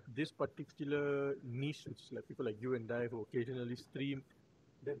this particular niche, which is like people like you and I who occasionally stream,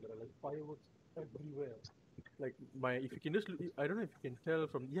 then there are like fireworks everywhere. Like my, if you can just, I don't know if you can tell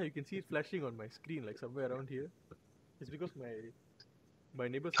from, yeah, you can see it flashing on my screen, like somewhere around here. It's because my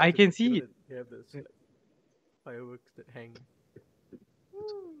neighbor's I house, can you know see it. that they have this like fireworks that hang.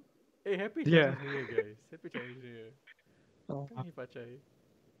 Woo. Hey, happy Yeah. Chinese New Year, guys! Happy Chinese New Year. Oh, Hey, Pachai.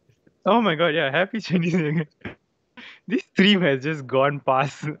 oh my god, yeah, happy Chinese New Year. This stream has just gone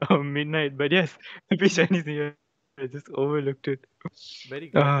past midnight, but yes, happy Chinese New Year. I just overlooked it. Very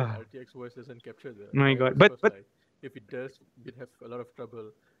Ah, glad that RTX voice doesn't capture the my god. fireworks, But cause like if it does, we'd have a lot of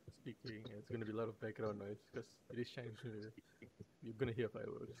trouble speaking, and it's gonna be a lot of background noise, cause it is Chinese New Year. You're gonna hear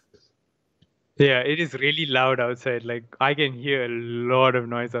fireworks. yeah, it is really loud outside. Like I can hear a lot of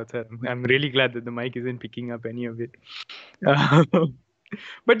noise outside. I'm really glad that the mic isn't picking up any of it.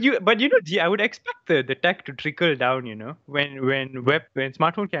 but you know, G, I would expect the tech to trickle down. You know, when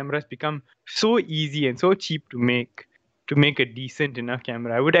smartphone cameras become so easy and so cheap to make a decent enough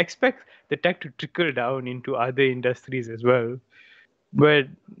camera, I would expect the tech to trickle down into other industries as well. But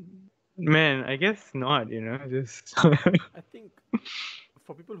man, I guess not. You know, just I think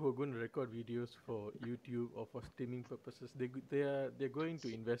for people who are going to record videos for YouTube or for streaming purposes, they're going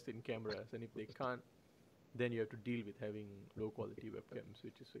to invest in cameras, and if they can't, then you have to deal with having low quality webcams,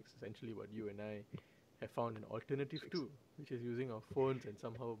 which is essentially what you and I have found an alternative to, which is using our phones and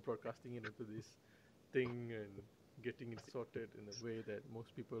somehow broadcasting it into this thing and getting it sorted in a way that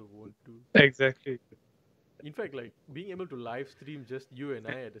most people won't do. exactly. In fact, like being able to live stream just you and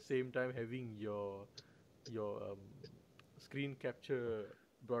I at the same time, having your screen capture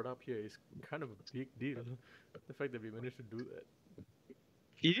brought up here is kind of a big deal. The fact that we managed to do that.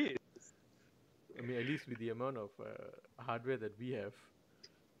 It is. I mean, at least with the amount of hardware that we have,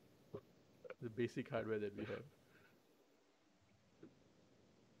 the basic hardware that we have.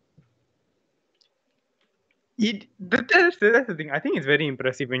 That's the thing. I think it's very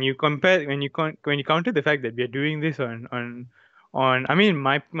impressive when you compare when you counter the fact that we are doing this on. I mean,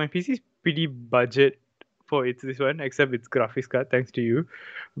 my PC is pretty budget for it's this one, except it's graphics card, thanks to you.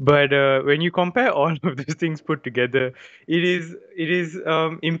 But when you compare all of those things put together, it is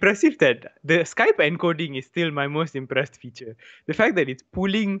impressive that the Skype encoding is still my most impressed feature. The fact that it's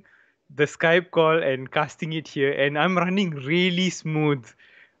pulling the Skype call and casting it here, and I'm running really smooth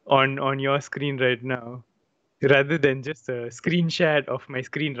on your screen right now rather than just a screenshot of my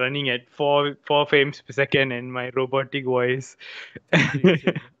screen running at four frames per second and my robotic voice. It's actually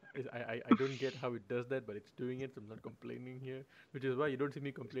insane. I don't get how it does that, but it's doing it. So I'm not complaining here, which is why you don't see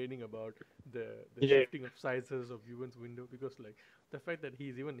me complaining about the Yeah. shifting of sizes of Ewan's window, because like the fact that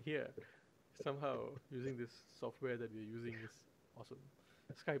he's even here somehow using this software that we're using is awesome.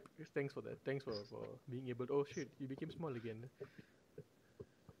 Skype, thanks for that. Thanks for being able to, oh shit, you became small again.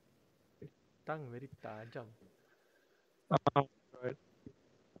 Tongue very tajam. Oh, God.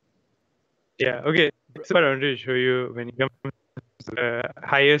 Yeah. Okay. Bro, So what I wanted to show you when it comes to the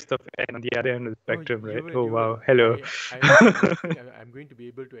highest of N on the other end of the oh, spectrum, right? Ewan, Oh Ewan, wow. Hello. I think I'm going to be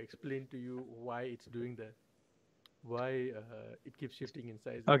able to explain to you why it's doing that, why it keeps shifting in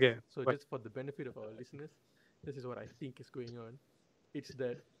sizes. Okay. So, What? just for the benefit of our listeners, this is what I think is going on. It's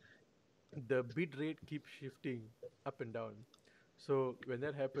that the bit rate keeps shifting up and down. So, when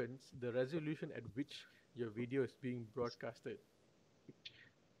that happens, the resolution at which your video is being broadcasted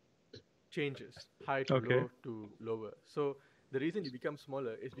changes high to Okay. low to lower. So, the reason it becomes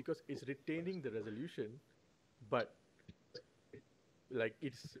smaller is because it's retaining the resolution, but like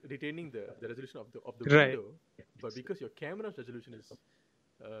it's retaining the resolution of the Right. window, but because your camera's resolution is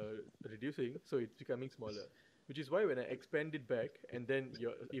reducing, so it's becoming smaller. Which is why when I expand it back, and then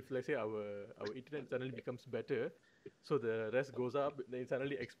if let's say our internet suddenly becomes better, so the rest goes up, then it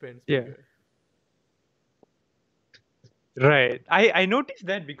suddenly expands Yeah. bigger. Right. I noticed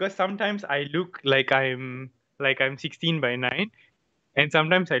that because sometimes I look like I'm 16 by 9, and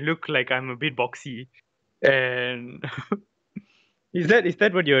sometimes I look like I'm a bit boxy. And is No, that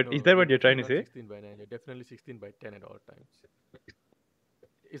you're what you're definitely trying to not say? 16 by 9. You're definitely 16 by 10 at all times.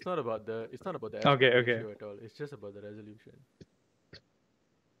 It's not about the Okay. aspect Okay. ratio at all. It's just about the resolution.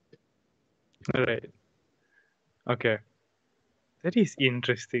 All right. Okay. That is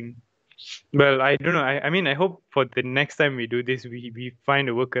interesting. Well, I don't know. I mean, I hope for the next time we do this, we find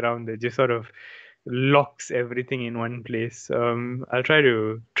a workaround that just sort of locks everything in one place. I'll try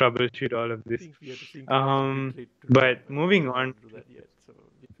to troubleshoot all of I this. think we have to synchronize bitrate to do that, But but we moving haven't been on. able to do that yet, so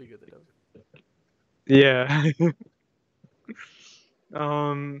we'll figure that out. Yeah.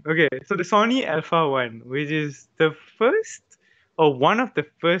 Okay, so the Sony Alpha 1, which is the first or one of the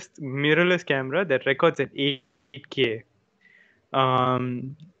first mirrorless camera that records at 8K.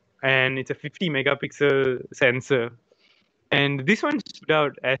 Um, and it's a 50 megapixel sensor. And this one stood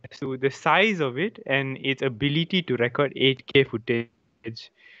out as to the size of it and its ability to record 8K footage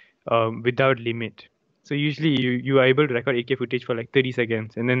without limit. So usually you are able to record 8K footage for like 30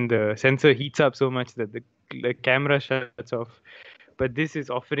 seconds, and then the sensor heats up so much that the camera shuts off. But this is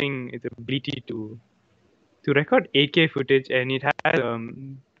offering its ability to record 8K footage, and it has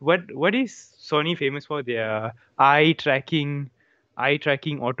what is Sony famous for? Their eye tracking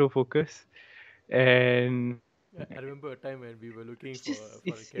autofocus, and I remember a time when we were looking it's just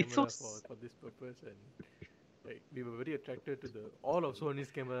for a it's so camera for this purpose, and like we were very attracted to the all of Sony's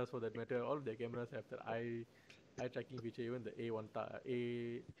cameras for that matter. All of their cameras have that eye tracking feature, even the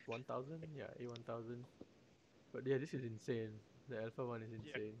A1000, yeah, A1000. But yeah, this is insane. The Alpha one is yeah.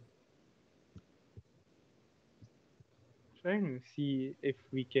 insane. trying to see if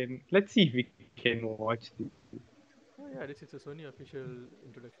we can. Let's see if we can watch this. Oh yeah, this is a Sony official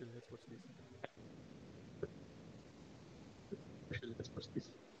introduction. Let's watch this.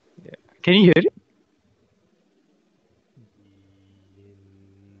 Yeah. Can you hear it?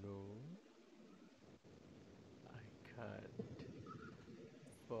 No, I can't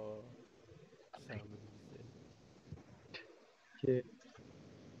for some reason. Okay.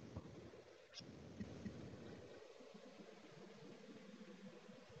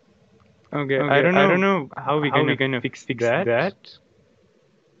 Okay. I Okay, don't I don't know know how we're how gonna we're gonna fix fix that, that,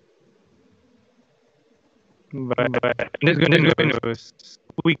 but but I'm just I'm just gonna going to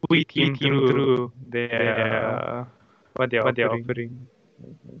quickly quickly skim skim through through their their what they're what they're offering. offering.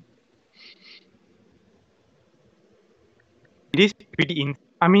 It is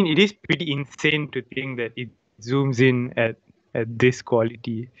I mean, it is pretty insane to think that it zooms in at this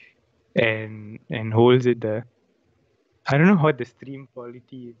quality and holds it there. I don't know what the stream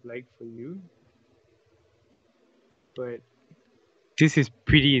quality is like for you, but this is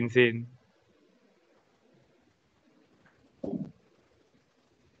pretty insane.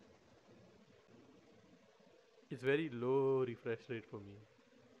 It's very low refresh rate for me.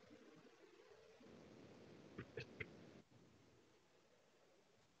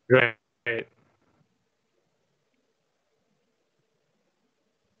 Right.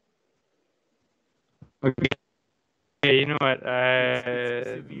 Okay. You know what? It's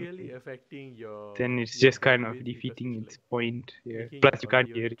severely affecting Then it's your just kind of bandwidth because defeating it's its like point here. making your Plus, you can't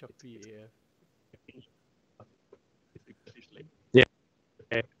audio hear it. choppy AF. Yeah.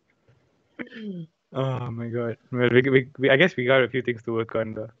 Oh my god. Well, I guess we got a few things to work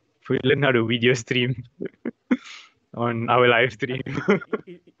on. Though. If we learn how to video stream on our live I stream. think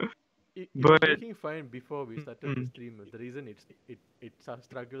it was But working fine before we started the mm, stream. The reason it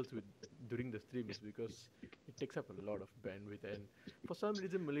struggles with during the stream is because it takes up a lot of bandwidth, and for some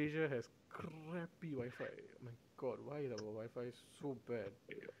reason Malaysia has crappy Wi-Fi. My God, why is our Wi-Fi so bad?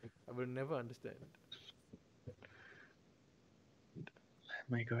 I will never understand.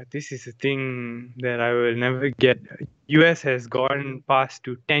 my god, this is a thing that I will never get. US has gone past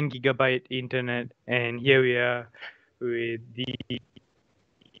to 10 gigabyte internet, and here we are with the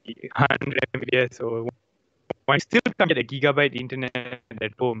 100 Mbps or one. You still can't get a gigabyte internet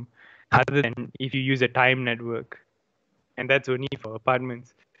at home, other than if you use a time network, and that's only for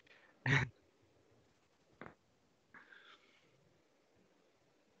apartments.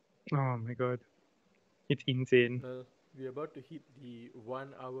 Oh my god, it's insane. Well, we're about to hit the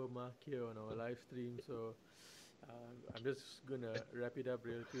 1 hour mark here on our live stream, so I'm just gonna wrap it up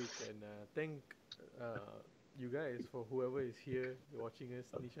real quick and thank you guys for whoever is here watching us,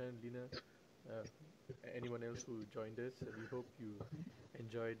 Nishan, Lina, uh, anyone else who joined us. We hope you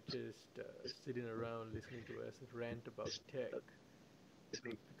enjoyed just sitting around listening to us rant about tech,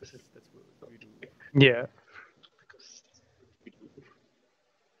 because that's what we do. Yeah,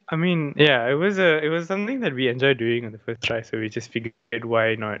 I mean, yeah, it was something that we enjoyed doing on the first try, so we just figured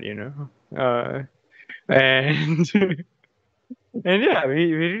why not, you know. And and yeah,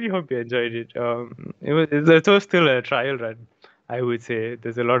 we really hope you enjoyed it. It was still a trial run, I would say.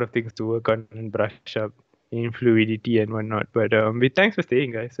 There's a lot of things to work on and brush up in fluidity and whatnot. But we thanks for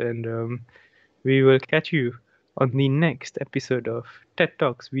staying, guys, and we will catch you on the next episode of TED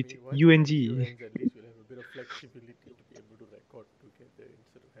Talks with Maybe once the video UNG. ends, at least we'll have a bit of flexibility to be able to record together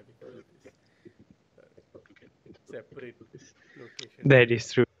instead of having to do this uh, separate locations That and is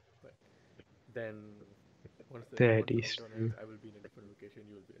all. true. But then That once the is lockdown ends, true. I will be in a different location.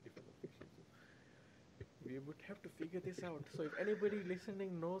 You will be in a different location. So we would have to figure this out. So if anybody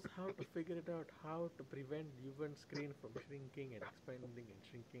listening knows how to figure it out, how to prevent Yuvan screen from shrinking and expanding,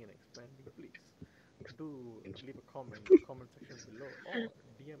 please do leave a comment in the comment section below or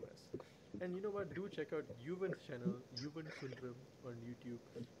DM us. And you know what? Do check out Yuvan's channel, Yuvan Sundram on YouTube.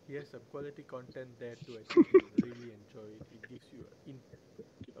 He has some quality content there too. I think you will really enjoy it. It gives you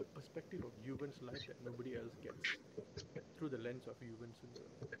a perspective of Yuvan's life that nobody else gets through the lens of Yuvan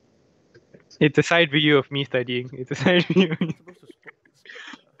Sundram. It's a side view of me studying. It's a side view. You're not supposed to spoil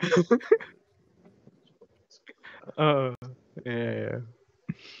it. Oh, yeah, yeah.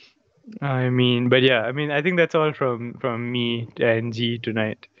 I mean, but yeah, I mean, I think that's all from me and G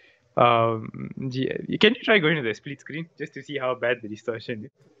tonight. G, can you try going to the split screen just to see how bad the distortion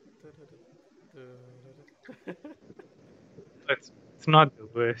is? It's not the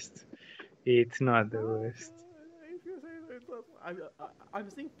worst. It's not the worst. If you say so, I'm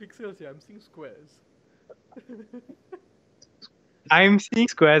seeing pixels here. I'm seeing squares. I'm seeing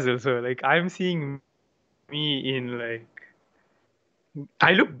squares also. Like I'm seeing me in like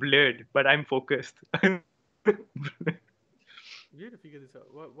I look blurred, but I'm focused. We have to figure this out.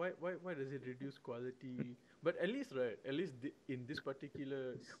 Why does it reduce quality? But at least, right? At least in this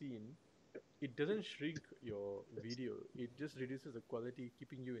particular scene, it doesn't shrink your video. It just reduces the quality,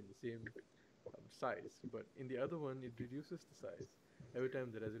 keeping you in the same size. But in the other one, it reduces the size every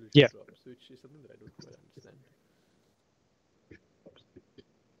time the resolution Yeah, drops, which is something that I don't quite understand.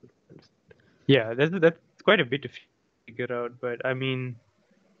 yeah, that's quite a bit to figure out. But I mean,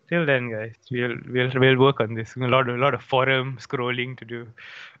 till then, guys, we'll work on this. A lot of forum scrolling to do.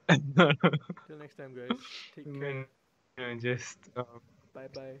 Till next time, guys. Take care. And, just Bye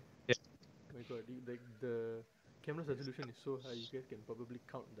bye. yeah. Oh my god, the camera's resolution is so high, you guys can probably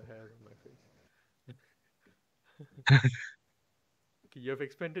count the hairs on my face. Okay, you have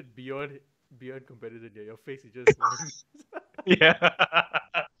expanded beyond comparison. Yeah, your face is just one. Yeah.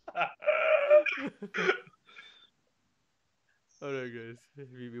 Alright, guys,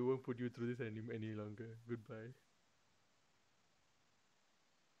 we won't put you through this any longer. Goodbye.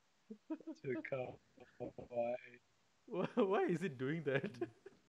 To come. Why is it doing that?